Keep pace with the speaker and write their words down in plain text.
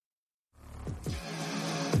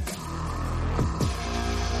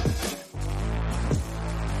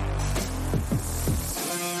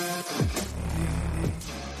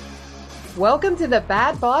Welcome to the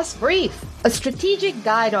Bad Boss Brief, a strategic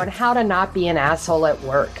guide on how to not be an asshole at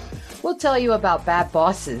work. We'll tell you about bad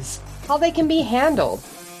bosses, how they can be handled,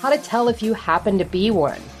 how to tell if you happen to be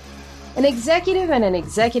one. An executive and an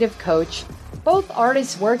executive coach, both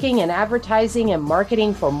artists working in advertising and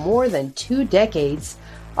marketing for more than 2 decades,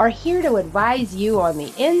 are here to advise you on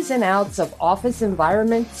the ins and outs of office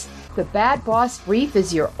environments. The Bad Boss Brief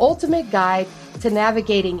is your ultimate guide to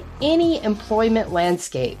navigating any employment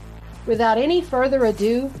landscape. Without any further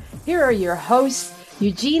ado, here are your hosts,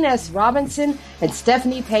 Eugene S. Robinson and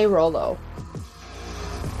Stephanie Payrollo.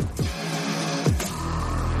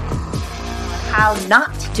 How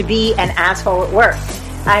not to be an asshole at work.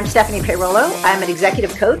 I'm Stephanie Payrollo. I'm an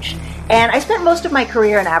executive coach, and I spent most of my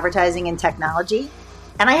career in advertising and technology.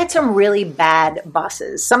 And I had some really bad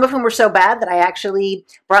bosses, some of whom were so bad that I actually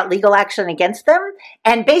brought legal action against them.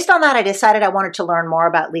 And based on that, I decided I wanted to learn more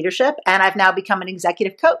about leadership. And I've now become an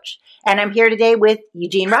executive coach. And I'm here today with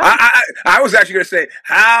Eugene Robinson. I was actually going to say,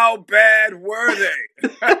 how bad were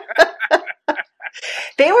they?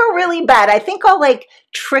 They were really bad. I think I'll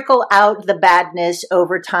trickle out the badness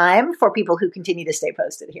over time for people who continue to stay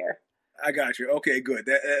posted here. I got you. Okay, good.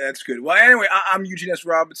 That's good. Well, anyway, I'm Eugene S.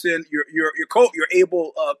 Robinson. Your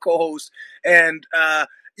able co-host, and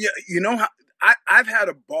you know how I've had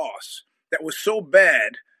a boss that was so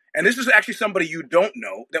bad, and this is actually somebody you don't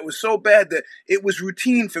know, that was so bad that it was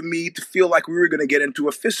routine for me to feel like we were going to get into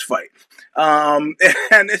a fist fight.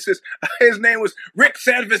 And his name was Rick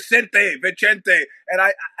San Vicente, and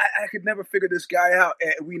I could never figure this guy out,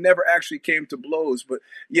 and we never actually came to blows. But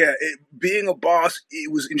yeah, being a boss,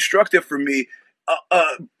 it was instructive for me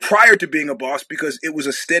prior to being a boss, because it was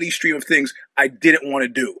a steady stream of things I didn't want to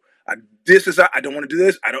do. I don't want to do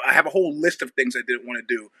this. I have a whole list of things I didn't want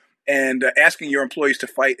to do. And asking your employees to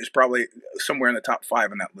fight is probably somewhere in the top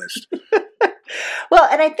 5 on that list. Well,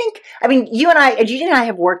 and Eugene and I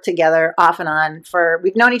have worked together off and on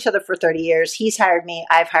we've known each other for 30 years. He's hired me.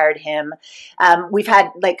 I've hired him. We've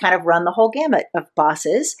had kind of run the whole gamut of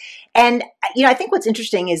bosses. And, I think what's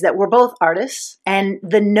interesting is that we're both artists, and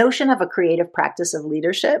the notion of a creative practice of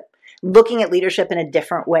leadership, looking at leadership in a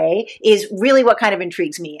different way, is really what kind of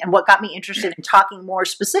intrigues me and what got me interested in talking more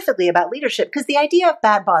specifically about leadership. Because the idea of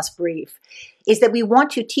Bad Boss Brief is that we want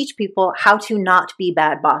to teach people how to not be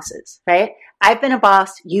bad bosses, right? I've been a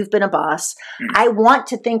boss. You've been a boss. I want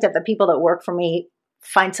to think that the people that work for me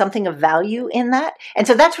find something of value in that. And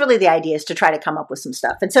so that's really the idea, is to try to come up with some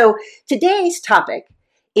stuff. And so today's topic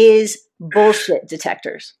is bullshit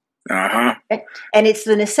detectors. Uh-huh. And it's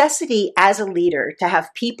the necessity as a leader to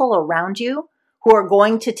have people around you who are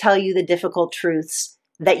going to tell you the difficult truths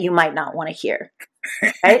that you might not want to hear.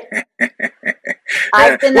 Right?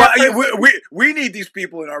 I've been we need these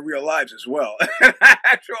people in our real lives as well.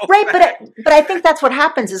 Right, but I think that's what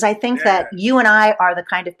happens. Is I think that you and I are the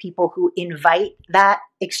kind of people who invite that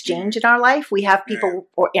exchange in our life. We have people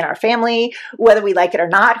in our family, whether we like it or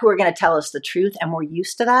not, who are going to tell us the truth, and we're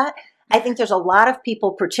used to that. I think there's a lot of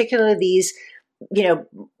people, particularly these,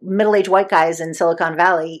 middle-aged white guys in Silicon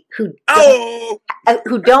Valley who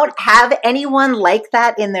don't have anyone like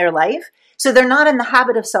that in their life. So they're not in the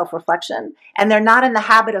habit of self-reflection, and they're not in the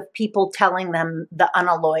habit of people telling them the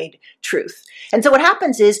unalloyed truth. And so what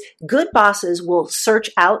happens is good bosses will search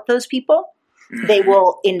out those people. They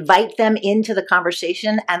will invite them into the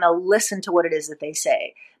conversation, and they'll listen to what it is that they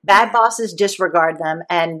say. Bad bosses disregard them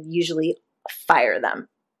and usually fire them.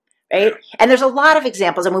 Right? And there's a lot of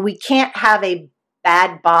examples. I mean, we can't have a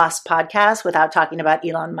Bad Boss podcast without talking about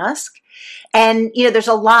Elon Musk. And, there's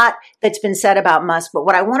a lot that's been said about Musk, but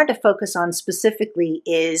what I wanted to focus on specifically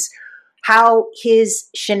is how his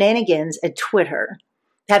shenanigans at Twitter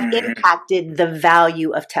have impacted the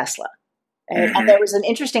value of Tesla. Right? And there was an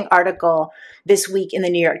interesting article this week in the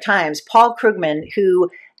New York Times. Paul Krugman, who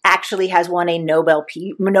actually has won a Nobel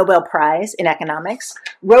Prize in economics,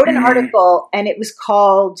 wrote an article, and it was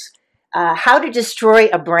called How to Destroy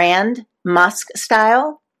a Brand, Musk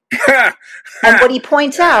Style. And what he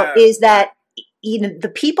points out is that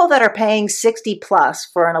the people that are paying 60 plus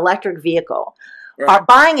for an electric vehicle are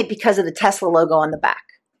buying it because of the Tesla logo on the back.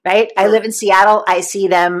 Right? I live in Seattle. I see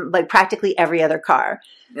them practically every other car.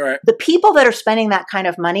 Right. The people that are spending that kind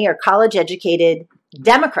of money are college-educated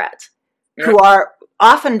Democrats who are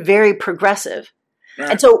often very progressive.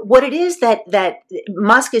 Right. And so what it is that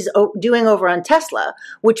Musk is doing over on Tesla,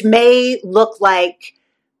 which may look like,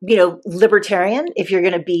 libertarian, if you're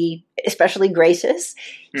going to be especially gracious,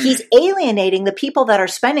 he's alienating the people that are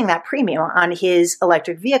spending that premium on his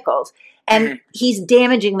electric vehicles. And he's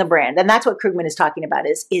damaging the brand. And that's what Krugman is talking about,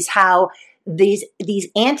 is how these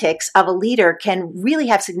antics of a leader can really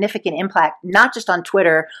have significant impact, not just on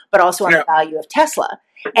Twitter, but also on the value of Tesla.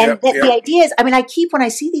 And the idea is, I mean, when I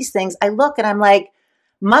see these things, I look and I'm like,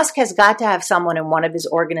 Musk has got to have someone in one of his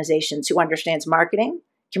organizations who understands marketing,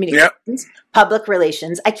 communications, public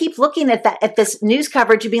relations. I keep looking at this news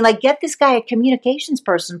coverage and being like, get this guy a communications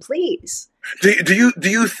person, please. Do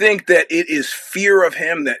you think that it is fear of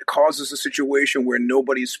him that causes a situation where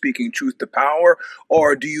nobody's speaking truth to power,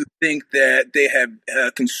 or do you think that they have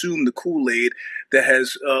consumed the Kool-Aid that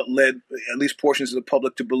has led at least portions of the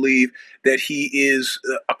public to believe that he is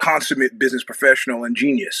a consummate business professional and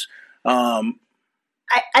genius?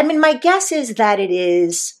 I mean, my guess is that it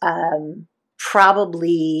is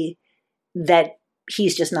probably that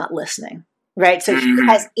he's just not listening, right? So he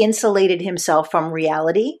has insulated himself from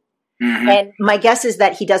reality. And my guess is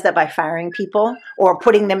that he does that by firing people or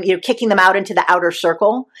putting them, kicking them out into the outer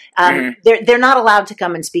circle. They're not allowed to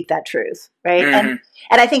come and speak that truth, right? And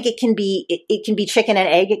I think it can be chicken and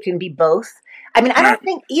egg. It can be both. I mean, I don't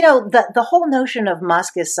think, the whole notion of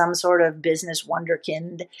Musk as some sort of business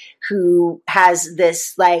wonderkind who has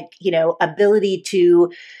this ability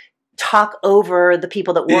to talk over the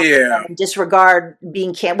people that work with them and disregard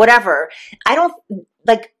being whatever.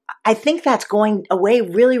 I think that's going away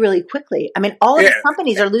really, really quickly. I mean, all of these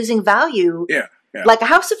companies are losing value like a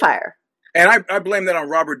house fire. And I blame that on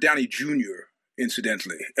Robert Downey Jr.,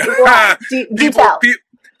 incidentally. Well, do tell.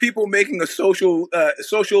 People making a social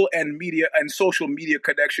media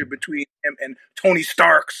connection between him and Tony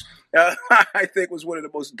Stark's, I think was one of the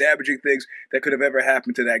most damaging things that could have ever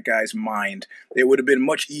happened to that guy's mind. It would have been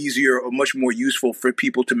much easier or much more useful for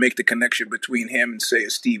people to make the connection between him and, say,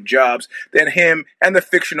 Steve Jobs than him and the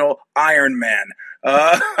fictional Iron Man.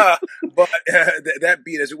 But that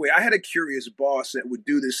be it as a way. I had a curious boss that would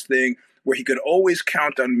do this thing where he could always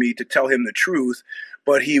count on me to tell him the truth,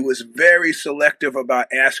 but he was very selective about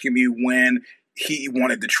asking me when he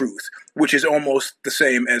wanted the truth, which is almost the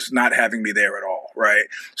same as not having me there at all, right?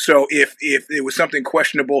 So if it was something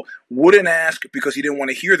questionable, wouldn't ask because he didn't want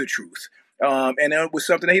to hear the truth. And it was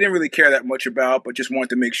something that he didn't really care that much about, but just wanted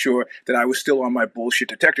to make sure that I was still on my bullshit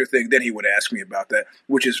detector thing. Then he would ask me about that,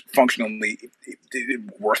 which is functionally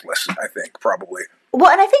worthless, I think, probably. Well,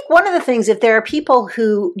 and I think one of the things, if there are people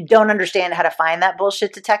who don't understand how to find that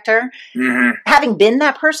bullshit detector, having been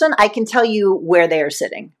that person, I can tell you where they are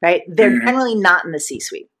sitting, right? They're generally not in the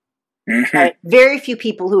C-suite. Right? Very few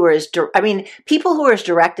people who are people who are as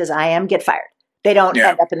direct as I am get fired. They don't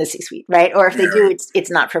end up in the C-suite, right? Or if they do, it's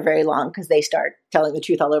not for very long because they start telling the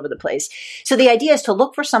truth all over the place. So the idea is to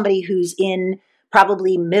look for somebody who's in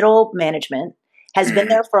probably middle management, has been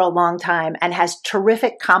there for a long time, and has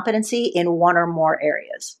terrific competency in one or more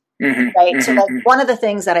areas, right? So one of the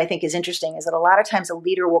things that I think is interesting is that a lot of times a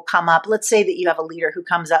leader will come up. Let's say that you have a leader who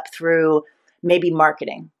comes up through maybe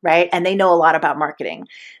marketing, right? And they know a lot about marketing.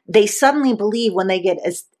 They suddenly believe when they get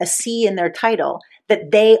a C in their title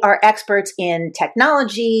that they are experts in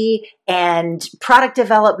technology and product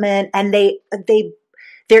development, and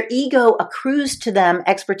their ego accrues to them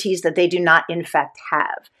expertise that they do not in fact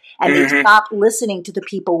have. And they stop listening to the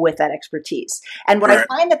people with that expertise. And what I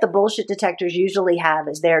find that the bullshit detectors usually have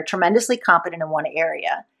is they're tremendously competent in one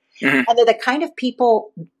area. And they're the kind of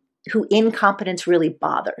people who incompetence really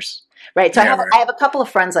bothers, right? So I have a couple of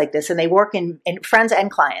friends like this, and they work in friends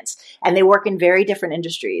and clients, and they work in very different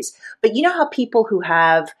industries. But you know how people who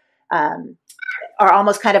have are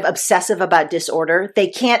almost kind of obsessive about disorder. They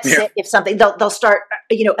can't sit if something, they'll start,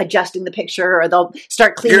 adjusting the picture, or they'll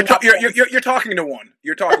start cleaning up. You're talking to one.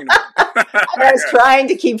 You're talking to one. I was trying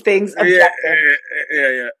to keep things objective.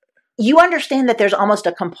 Yeah. You understand that there's almost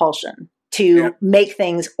a compulsion to make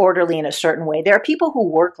things orderly in a certain way. There are people who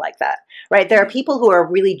work like that, right? There are people who are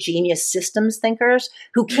really genius systems thinkers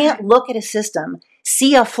who can't look at a system,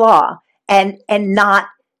 see a flaw, and not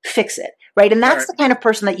fix it. Right. And that's the kind of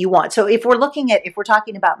person that you want. So if we're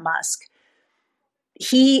talking about Musk,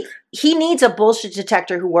 he needs a bullshit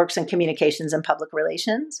detector who works in communications and public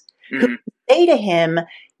relations, who say to him,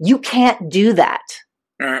 you can't do that.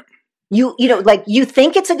 You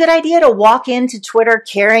think it's a good idea to walk into Twitter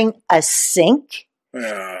carrying a sink?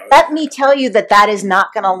 Let me tell you that is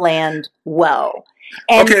not going to land well.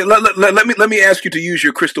 And okay, let me ask you to use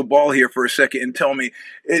your crystal ball here for a second and tell me,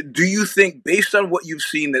 do you think, based on what you've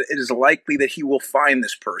seen, that it is likely that he will find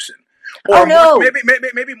this person? Or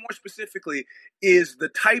maybe more specifically, is the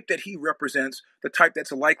type that he represents the type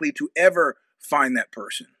that's likely to ever find that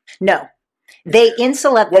person? No. They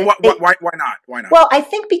insulate. Well, why not? Why not? Well, I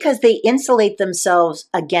think because they insulate themselves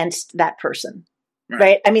against that person.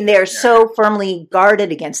 right? I mean, they are so firmly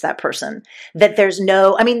guarded against that person that there's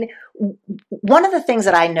no, I mean, one of the things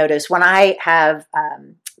that I notice when I have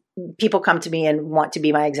people come to me and want to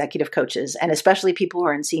be my executive coaches, and especially people who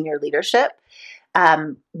are in senior leadership,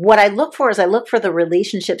 what I look for is I look for the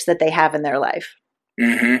relationships that they have in their life.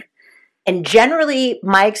 Mm-hmm. And generally,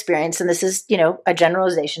 my experience, and this is, a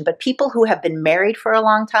generalization, but people who have been married for a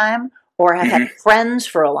long time or have had friends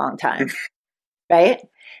for a long time, right?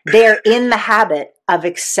 They're in the habit of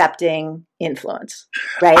accepting influence,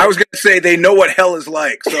 right? I was going to say they know what hell is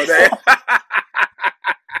like, so they.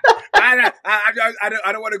 I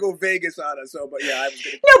don't want to go Vegas on it, so but yeah, I was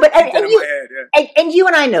going to. No, but and you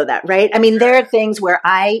and I know that, right? I mean, there are things where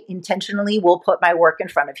I intentionally will put my work in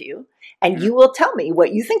front of you, and you will tell me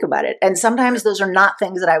what you think about it. And sometimes those are not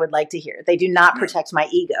things that I would like to hear. They do not protect my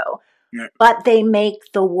ego, but they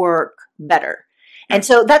make the work better. And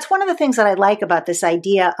so that's one of the things that I like about this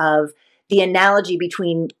idea of the analogy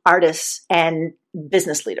between artists and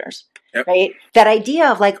business leaders, right? That idea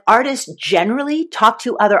of like artists generally talk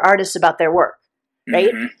to other artists about their work, right?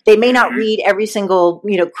 They may not read every single,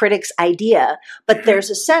 critic's idea, but there's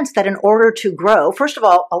a sense that in order to grow, first of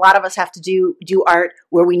all, a lot of us have to do art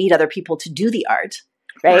where we need other people to do the art,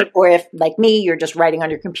 right? Or if, like me, you're just writing on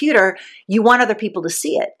your computer, you want other people to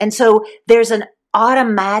see it. And so there's an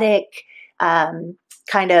automatic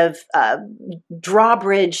kind of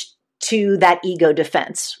drawbridge to that ego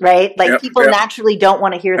defense, right? Like people naturally don't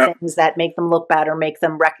want to hear things that make them look bad or make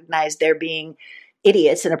them recognize they're being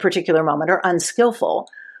idiots in a particular moment or unskillful.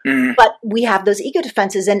 But we have those ego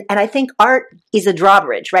defenses. And I think art is a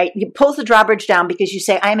drawbridge, right? You pull the drawbridge down because you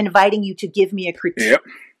say, I'm inviting you to give me a critique.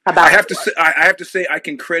 About I have to say I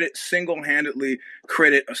can single-handedly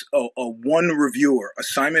credit a one reviewer, a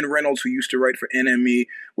Simon Reynolds, who used to write for NME,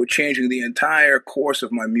 with changing the entire course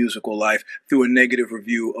of my musical life through a negative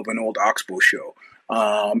review of an old Oxbow show.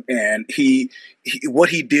 And he what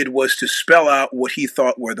he did was to spell out what he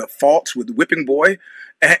thought were the faults with Whipping Boy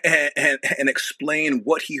and explain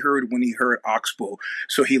what he heard when he heard Oxbow.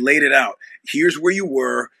 So he laid it out. Here's where you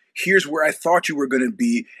were. Here's where I thought you were going to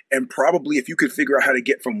be. And probably if you could figure out how to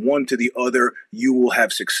get from one to the other, you will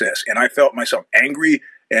have success. And I felt myself angry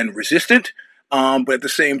and resistant. But at the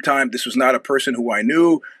same time, this was not a person who I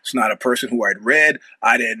knew. It's not a person who I'd read.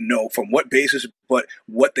 I didn't know from what basis, but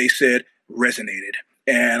what they said resonated.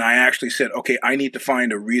 And I actually said, okay, I need to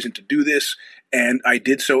find a reason to do this. And I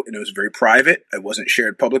did so, and it was very private. It wasn't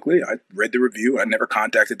shared publicly. I read the review. I never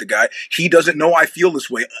contacted the guy. He doesn't know I feel this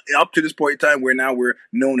way up to this point in time where now we're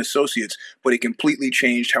known associates, but it completely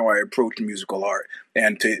changed how I approach musical art.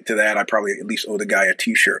 And to that, I probably at least owe the guy a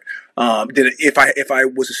t-shirt. If I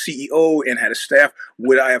was a CEO and had a staff,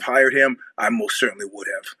 would I have hired him? I most certainly would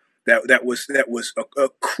have. That was a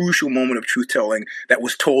crucial moment of truth telling that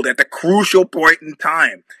was told at the crucial point in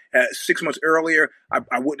time. 6 months earlier,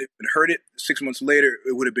 I wouldn't have heard it. 6 months later,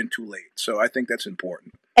 it would have been too late. So I think that's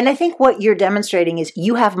important. And I think what you're demonstrating is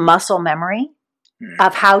you have muscle memory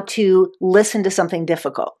of how to listen to something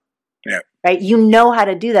difficult. Right? You know how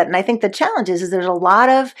to do that. And I think the challenge is there's a lot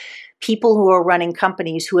of people who are running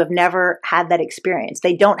companies who have never had that experience.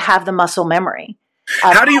 They don't have the muscle memory.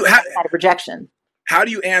 How do you have rejection? How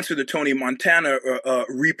do you answer the Tony Montana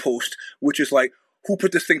repost, which is like, who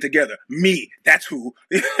put this thing together? Me. That's who.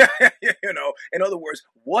 In other words,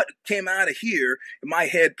 what came out of here in my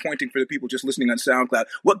head, pointing for the people just listening on SoundCloud,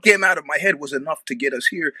 what came out of my head was enough to get us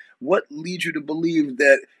here. What leads you to believe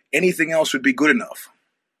that anything else would be good enough?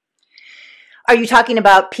 Are you talking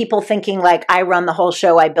about people thinking like, I run the whole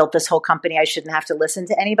show, I built this whole company, I shouldn't have to listen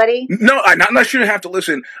to anybody? No, I not shouldn't have to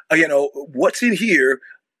listen. What's in here?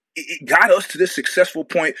 It got us to this successful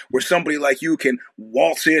point where somebody like you can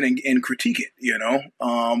waltz in and critique it.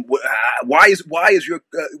 Why is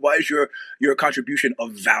your contribution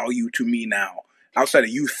of value to me now, outside of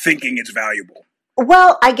you thinking it's valuable?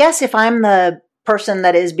 Well, I guess if I'm the person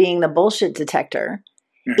that is being the bullshit detector,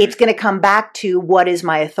 it's going to come back to what is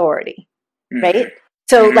my authority, right?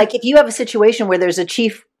 So, like, if you have a situation where there's a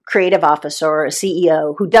chief creative officer or a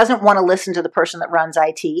CEO who doesn't want to listen to the person that runs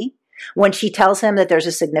IT. When she tells him that there's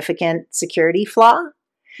a significant security flaw,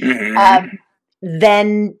 then,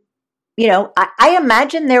 I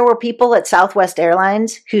imagine there were people at Southwest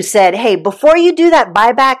Airlines who said, hey, before you do that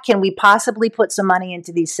buyback, can we possibly put some money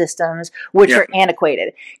into these systems, which are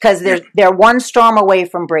antiquated? Because they're one storm away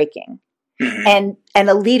from breaking. And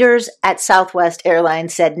the leaders at Southwest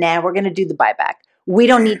Airlines said, nah, we're going to do the buyback. We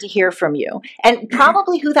don't need to hear from you. And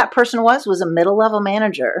probably who that person was a middle-level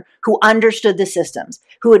manager who understood the systems,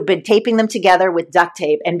 who had been taping them together with duct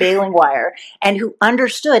tape and baling wire, and who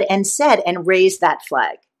understood and said and raised that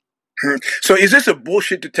flag, So is this a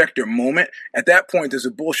bullshit detector moment? At that point, there's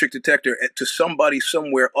a bullshit detector to somebody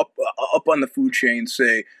somewhere up on the food chain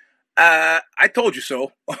say, I told you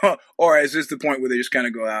so. Or is this the point where they just kind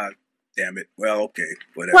of go, damn it. Well, okay,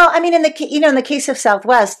 whatever. Well, I mean, in the case of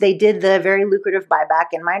Southwest, they did the very lucrative buyback,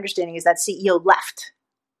 and my understanding is that CEO left.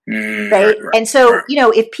 Right? And so,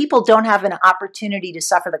 if people don't have an opportunity to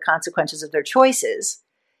suffer the consequences of their choices,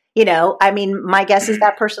 I mean, my guess is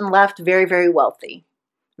that person left very, very wealthy.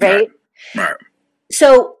 Right? Right.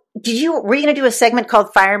 So were you going to do a segment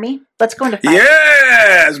called Fire Me? Let's go into Fire Me.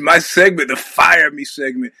 Yes, my segment, the Fire Me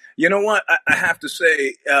segment. You know what? I have to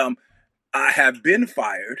say, I have been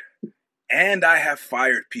fired and I have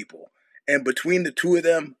fired people. And between the two of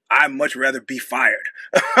them, I'd much rather be fired.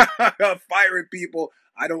 Firing people,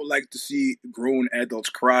 I don't like to see grown adults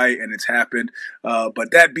cry, and it's happened.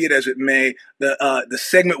 But that be it as it may, the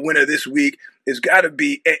segment winner this week has got to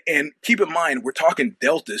be, and keep in mind, we're talking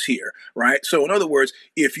deltas here, right? So in other words,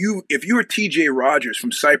 if you're TJ Rogers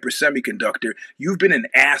from Cypress Semiconductor, you've been an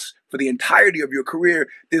ass for the entirety of your career.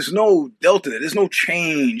 There's no delta. There's no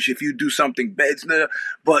change if you do something bad.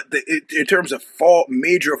 But in terms of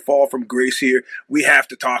major fall from grace here, we have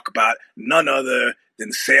to talk about none other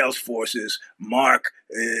than Salesforce's Mark,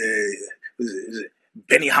 is it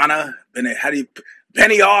Benioff?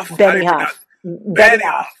 Benioff, okay.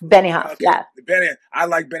 yeah. I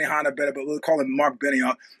like Benihana better, but we'll call him Mark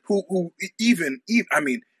Benioff, who even, I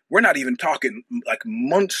mean, we're not even talking like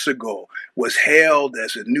months ago, was hailed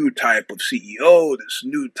as a new type of CEO, this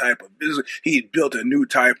new type of business. He built a new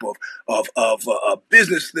type of a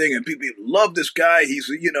business thing, and people love this guy. He's,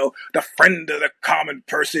 the friend of the common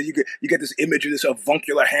person. You get this image of this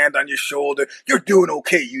avuncular hand on your shoulder. You're doing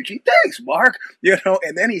okay, Eugene. Thanks, Mark.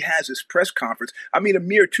 And then he has this press conference. I mean, a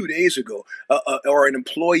mere 2 days ago, or an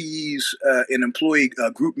employee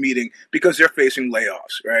group meeting, because they're facing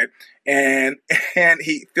layoffs, right? And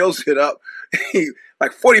he fills it up.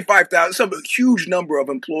 Like 45,000, some huge number of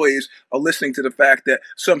employees are listening to the fact that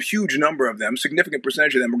some huge number of them, significant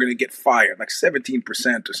percentage of them, are going to get fired, like 17%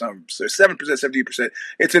 or something, so 7%, 17%.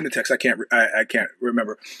 It's in the text. I can't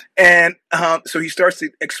remember. And so he starts to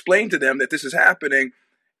explain to them that this is happening.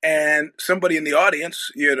 And somebody in the audience,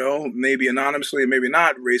 maybe anonymously, maybe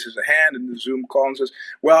not, raises a hand in the Zoom call and says,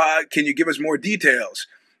 well, can you give us more details?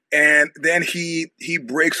 And then he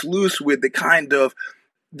breaks loose with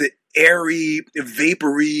the airy,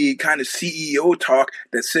 vapory kind of CEO talk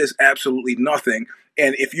that says absolutely nothing.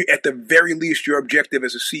 And if you, at the very least, your objective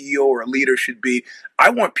as a CEO or a leader should be, I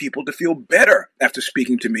want people to feel better after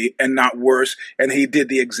speaking to me and not worse. And he did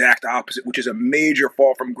the exact opposite, which is a major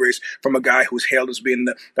fall from grace from a guy who's hailed as being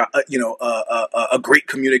a great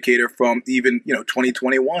communicator from even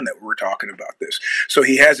 2021 that we're talking about this. So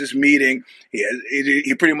he has this meeting.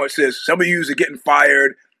 He pretty much says, some of you are getting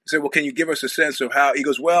fired. He said, well, can you give us a sense of how? He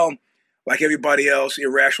goes, well, like everybody else,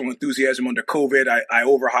 irrational enthusiasm under COVID, I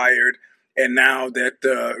overhired. And now that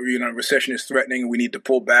recession is threatening and we need to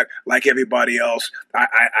pull back, like everybody else, I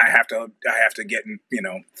have to get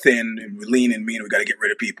thin and lean and mean. We got to get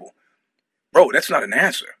rid of people, bro. That's not an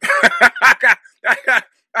answer.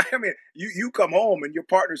 I mean, you come home and your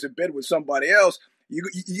partner's in bed with somebody else.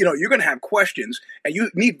 You're going to have questions, and you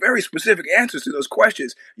need very specific answers to those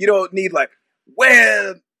questions. You don't need like,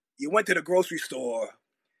 well, you went to the grocery store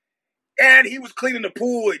and he was cleaning the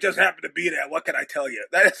pool. He just happened to be there. What can I tell you?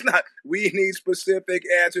 That's not, we need specific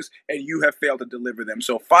answers, and you have failed to deliver them.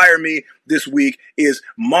 So Fire Me this week is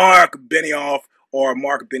Mark Benioff, or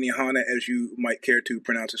Mark Benihana, as you might care to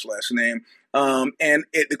pronounce his last name.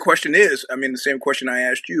 The question is, the same question I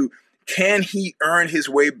asked you, can he earn his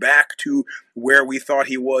way back to where we thought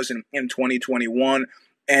he was in 2021?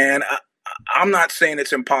 And I'm not saying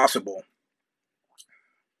it's impossible,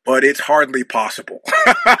 but it's hardly possible.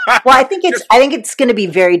 Well, I think it's going to be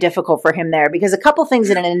very difficult for him there, because a couple things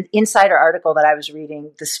in an insider article that I was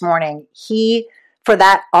reading this morning, for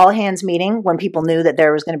that all hands meeting, when people knew that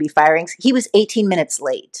there was going to be firings, he was 18 minutes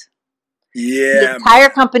late. Yeah. The entire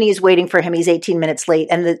company is waiting for him. He's 18 minutes late.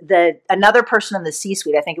 And the another person in the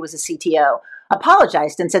C-suite, I think it was a CTO,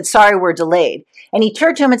 apologized and said, sorry, we're delayed. And he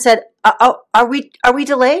turned to him and said, are we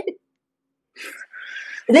delayed?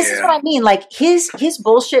 And this is what I mean. Like his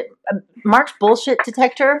bullshit, Mark's bullshit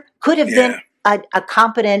detector could have been a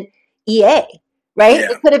competent EA, right?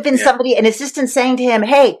 Yeah. It could have been somebody, an assistant saying to him,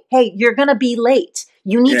 hey, you're going to be late.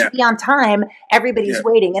 You need to be on time. Everybody's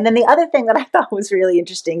waiting. And then the other thing that I thought was really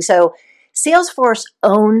interesting. So Salesforce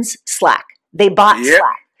owns Slack. They bought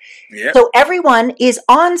Slack. Yep. So everyone is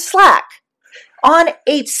on Slack. on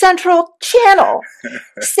a central channel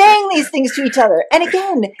saying these things to each other. And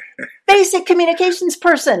again, basic communications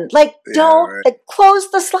person, like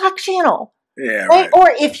close the Slack channel. Yeah, right?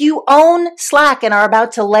 Or if you own Slack and are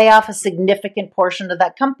about to lay off a significant portion of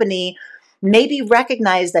that company, maybe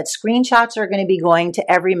recognize that screenshots are going to be going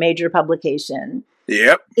to every major publication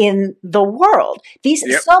in the world.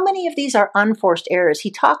 So many of these are unforced errors.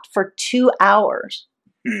 He talked for 2 hours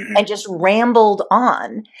and just rambled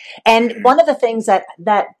on. And one of the things that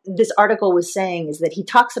this article was saying is that he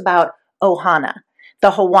talks about Ohana,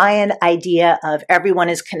 the Hawaiian idea of everyone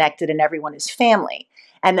is connected and everyone is family.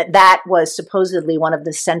 And that was supposedly one of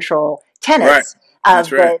the central tenets of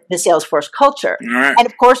the Salesforce culture. Right. And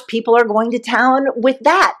of course, people are going to town with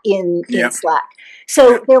that in Slack.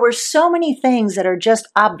 So there were so many things that are just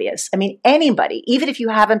obvious. I mean, anybody, even if you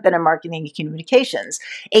haven't been in marketing and communications,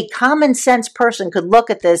 a common sense person could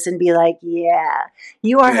look at this and be like, yeah,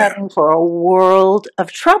 you are heading for a world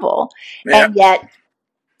of trouble. Yeah. And yet,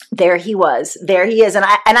 there he is. And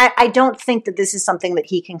I don't think that this is something that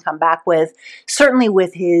he can come back with, certainly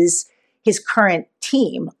with his current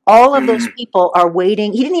team. All of those people are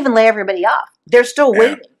waiting. He didn't even lay everybody off. They're still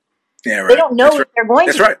waiting. Yeah, right. They don't know if they're going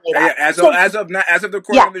to be laid off. As of the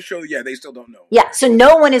recording of the show, they still don't know. Yeah, so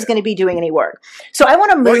no one is going to be doing any work. So I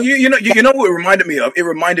want to move. Well, you know what it reminded me of? It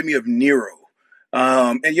reminded me of Nero.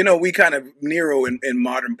 And we kind of Nero in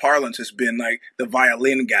modern parlance has been like the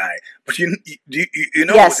violin guy, but you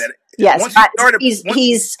know yes, that. Yes,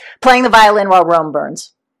 he's playing the violin while Rome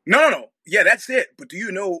burns. No. Yeah, that's it. But do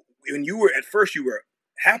you know when you were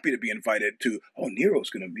happy to be invited to? Oh, Nero's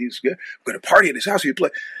going to party at his house. He play.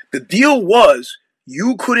 The deal was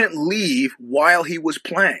you couldn't leave while he was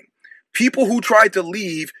playing. People who tried to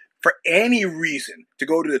leave for any reason to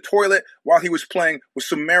go to the toilet while he was playing was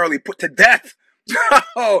summarily put to death.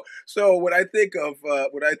 So when I think of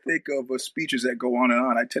speeches that go on and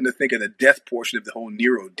on, I tend to think of the death portion of the whole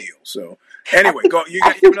Nero deal. So anyway, go. You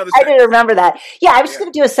have another section. I didn't remember that. Yeah, I was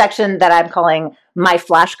going to do a section that I'm calling my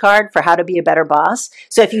flashcard for how to be a better boss.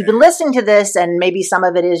 So if you've been listening to this, and maybe some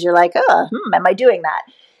of it is you're like, am I doing that?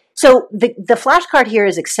 So the flashcard here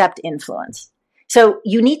is accept influence. So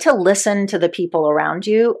you need to listen to the people around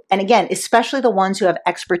you, and again, especially the ones who have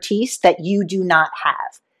expertise that you do not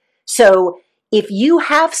have. So if you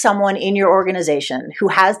have someone in your organization who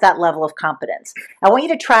has that level of competence, I want you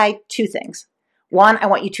to try 2 things. One, I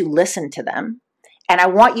want you to listen to them. And I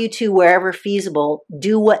want you to, wherever feasible,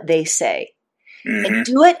 do what they say. And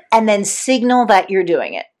do it and then signal that you're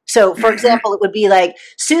doing it. So, for example, it would be like,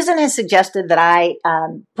 Susan has suggested that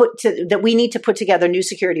that we need to put together new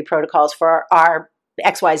security protocols for our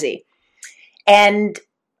XYZ. And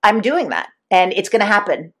I'm doing that. And it's going to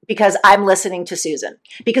happen because I'm listening to Susan.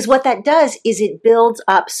 Because what that does is it builds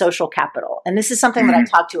up social capital. And this is something that I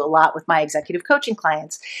talk to a lot with my executive coaching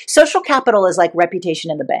clients. Social capital is like reputation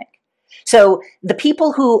in the bank. So the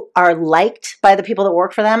people who are liked by the people that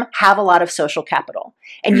work for them have a lot of social capital.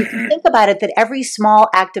 And you can think about it that every small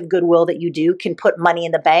act of goodwill that you do can put money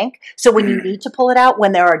in the bank. So when you need to pull it out,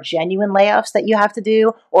 when there are genuine layoffs that you have to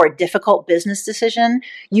do or a difficult business decision,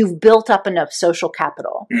 you've built up enough social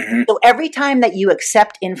capital. So every time that you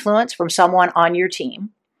accept influence from someone on your team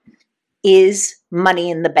is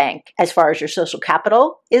money in the bank as far as your social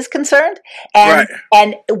capital is concerned. And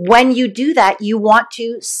when you do that, you want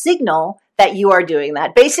to signal that you are doing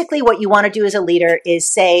that. Basically, what you want to do as a leader is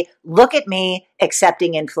say, look at me,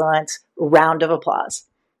 accepting influence, round of applause.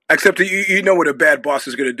 Except you know what a bad boss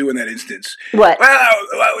is going to do in that instance. What? Well,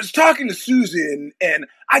 I was talking to Susan, and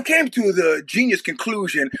I came to the genius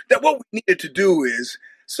conclusion that what we needed to do is,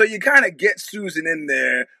 so you kind of get Susan in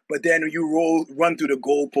there, but then you run through the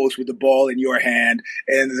goalpost with the ball in your hand,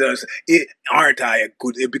 and aren't I a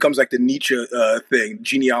good? It becomes like the Nietzsche thing,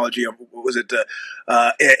 genealogy of what was it,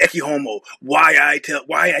 Ecce Homo? Why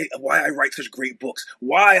I write such great books?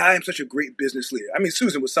 Why I am such a great business leader? I mean,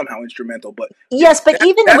 Susan was somehow instrumental, but yes, but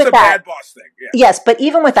even that's with a that, bad boss thing. Yeah. Yes, but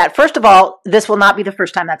even with that, first of all, this will not be the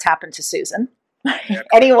first time that's happened to Susan.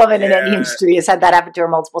 Any woman in any industry has had that happen to her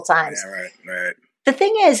multiple times. Yeah, right. The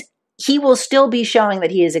thing is, he will still be showing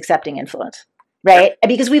that he is accepting influence, right? Yeah.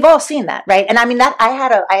 Because we've all seen that, right? And I mean, that I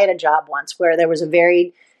had a job once where there was a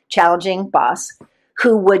very challenging boss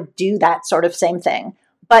who would do that sort of same thing.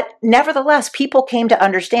 But nevertheless, people came to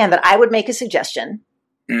understand that I would make a suggestion.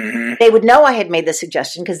 They would know I had made the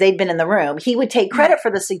suggestion because they'd been in the room. He would take credit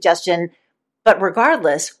for the suggestion, but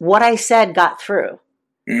regardless, what I said got through.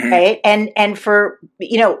 Right. And for,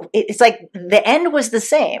 it's like the end was the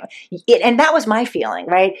same. And that was my feeling,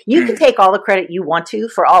 right? You can take all the credit you want to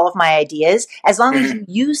for all of my ideas, as long as you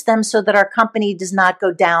use them so that our company does not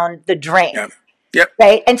go down the drain. Yep.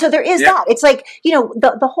 Right. And so there is that. It's like,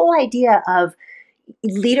 the whole idea of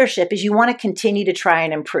leadership is you want to continue to try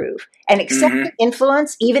and improve and accept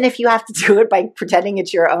influence, even if you have to do it by pretending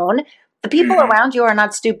it's your own. The people around you are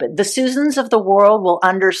not stupid. The Susans of the world will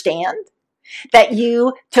understand that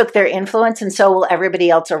you took their influence, and so will everybody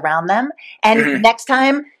else around them. And next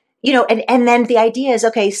time, and then the idea is,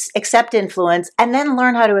 okay, accept influence and then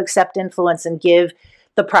learn how to accept influence and give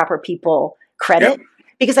the proper people credit. Yep.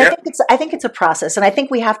 Because I think it's a process, and I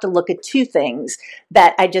think we have to look at two things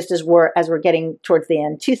that as we're getting towards the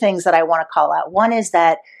end, two things that I want to call out. One is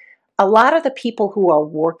that a lot of the people who are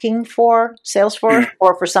working for Salesforce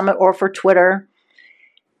or for Summit or for Twitter,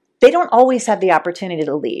 they don't always have the opportunity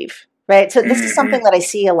to leave, right? So this is something that I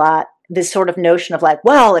see a lot, this sort of notion of like,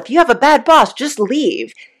 well, if you have a bad boss, just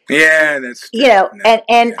leave. Yeah, that's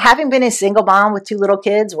and having been a single mom with two little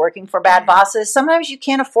kids working for bad bosses, sometimes you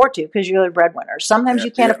can't afford to because you're the breadwinner. Sometimes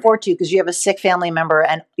you can't afford to because you have a sick family member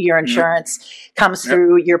and your insurance comes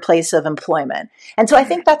through your place of employment. And so I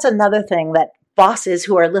think that's another thing that bosses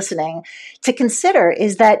who are listening to consider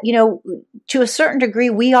is that, to a certain degree,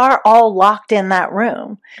 we are all locked in that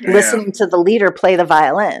room listening to the leader play the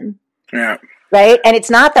violin. Yeah. Right. And it's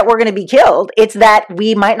not that we're going to be killed. It's that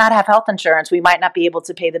we might not have health insurance. We might not be able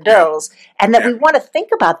to pay the bills. And that we want to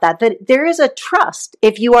think about that there is a trust,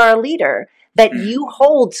 if you are a leader, that you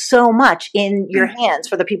hold so much in your hands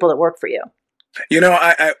for the people that work for you.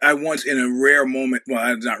 I once, in a rare moment,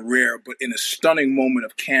 well, it's not rare, but in a stunning moment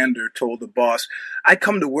of candor, told the boss, I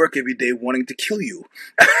come to work every day wanting to kill you.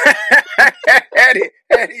 and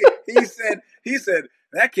he said,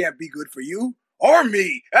 that can't be good for you. Or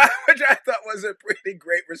me, which I thought was a pretty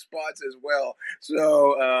great response as well.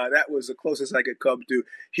 So that was the closest I could come to.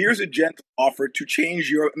 Here's a gentle offer to change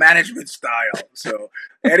your management style. So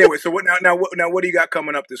anyway, so what do you got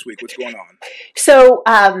coming up this week? What's going on? So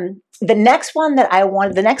the next thing that I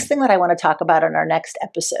want to talk about in our next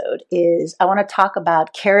episode is I want to talk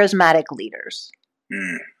about charismatic leaders.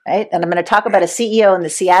 Right, and I'm going to talk about a CEO in the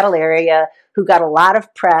Seattle area who got a lot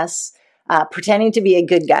of press pretending to be a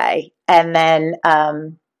good guy. And then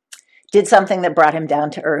did something that brought him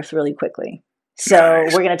down to earth really quickly. So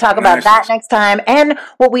we're going to talk about that next time. And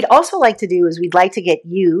what we'd also like to do is we'd like to get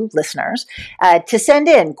you, listeners, to send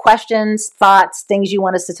in questions, thoughts, things you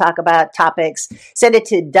want us to talk about, topics. Send it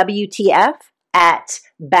to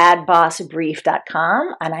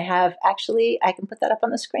WTF@badbossbrief.com. And I can put that up on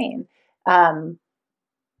the screen.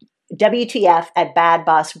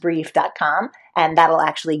 WTF@badbossbrief.com, and that'll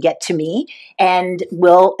actually get to me, and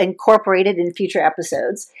we'll incorporate it in future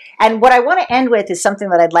episodes. And what I want to end with is something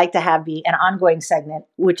that I'd like to have be an ongoing segment,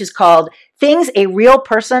 which is called Things a Real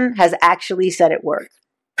Person Has Actually Said at Work.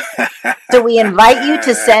 So we invite you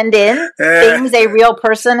to send in things a real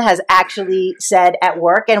person has actually said at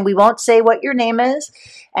work, and we won't say what your name is,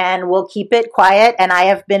 and we'll keep it quiet. And I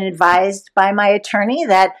have been advised by my attorney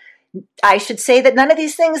that I should say that none of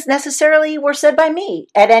these things necessarily were said by me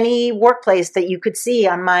at any workplace that you could see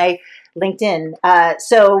on my LinkedIn.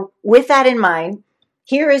 So with that in mind,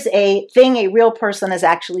 here is a thing a real person has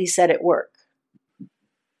actually said at work.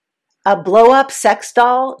 A blow-up sex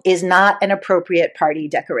doll is not an appropriate party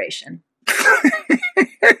decoration.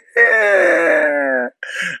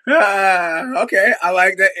 Okay, I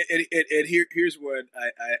like that. And here's what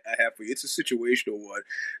I have for you. It's a situational one.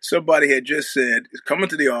 Somebody had just said, coming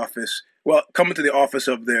to the office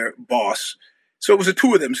of their boss. So it was the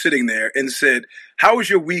two of them sitting there and said, how was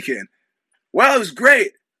your weekend? Well, it was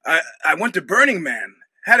great. I went to Burning Man.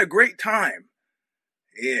 Had a great time.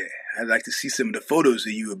 Yeah, I'd like to see some of the photos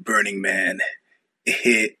of you at Burning Man.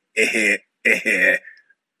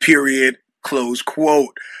 Period. Close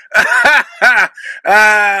quote. Got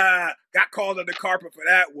called on the carpet for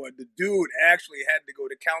that one. The dude actually had to go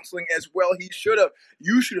to counseling as well. He should have.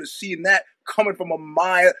 You should have seen that coming from a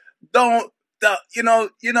mile. You don't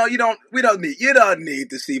need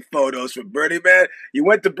to see photos from Burning Man. You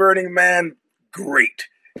went to Burning Man. Great.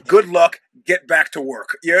 Good luck. Get back to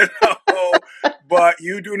work. But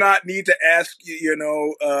you do not need to ask,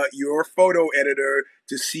 your photo editor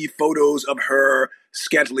to see photos of her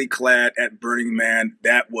scantily clad at Burning Man.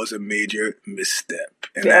 That was a major misstep.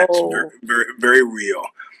 And that's very, very, very real.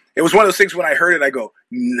 It was one of those things when I heard it, I go,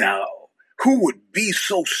 no, who would be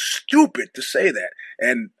so stupid to say that?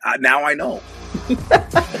 And now I know. All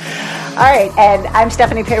right. And I'm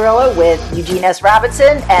Stephanie Payrollo with Eugene S.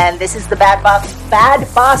 Robinson. And this is the Bad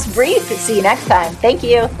Boss Brief. See you next time. Thank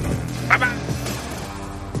you. Bye-bye.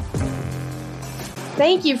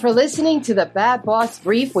 Thank you for listening to the Bad Boss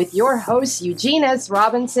Brief with your hosts, Eugene S.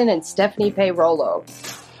 Robinson and Stephanie Payrollo.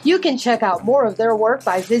 You can check out more of their work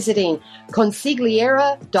by visiting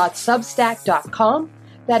consigliera.substack.com.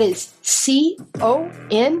 That is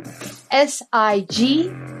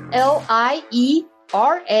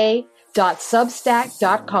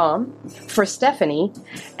consigliera.substack.com for Stephanie,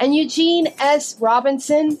 and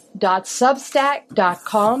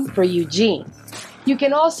EugeneSRobinson.substack.com for Eugene. You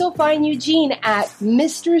can also find Eugene at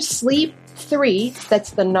Mr. Sleep 3,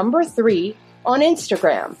 that's the number 3, on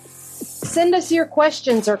Instagram. Send us your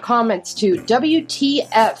questions or comments to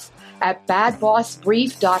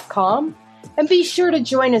WTF@badbossbrief.com, and be sure to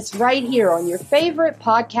join us right here on your favorite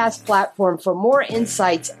podcast platform for more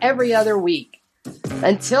insights every other week.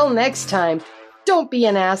 Until next time, don't be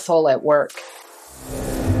an asshole at work.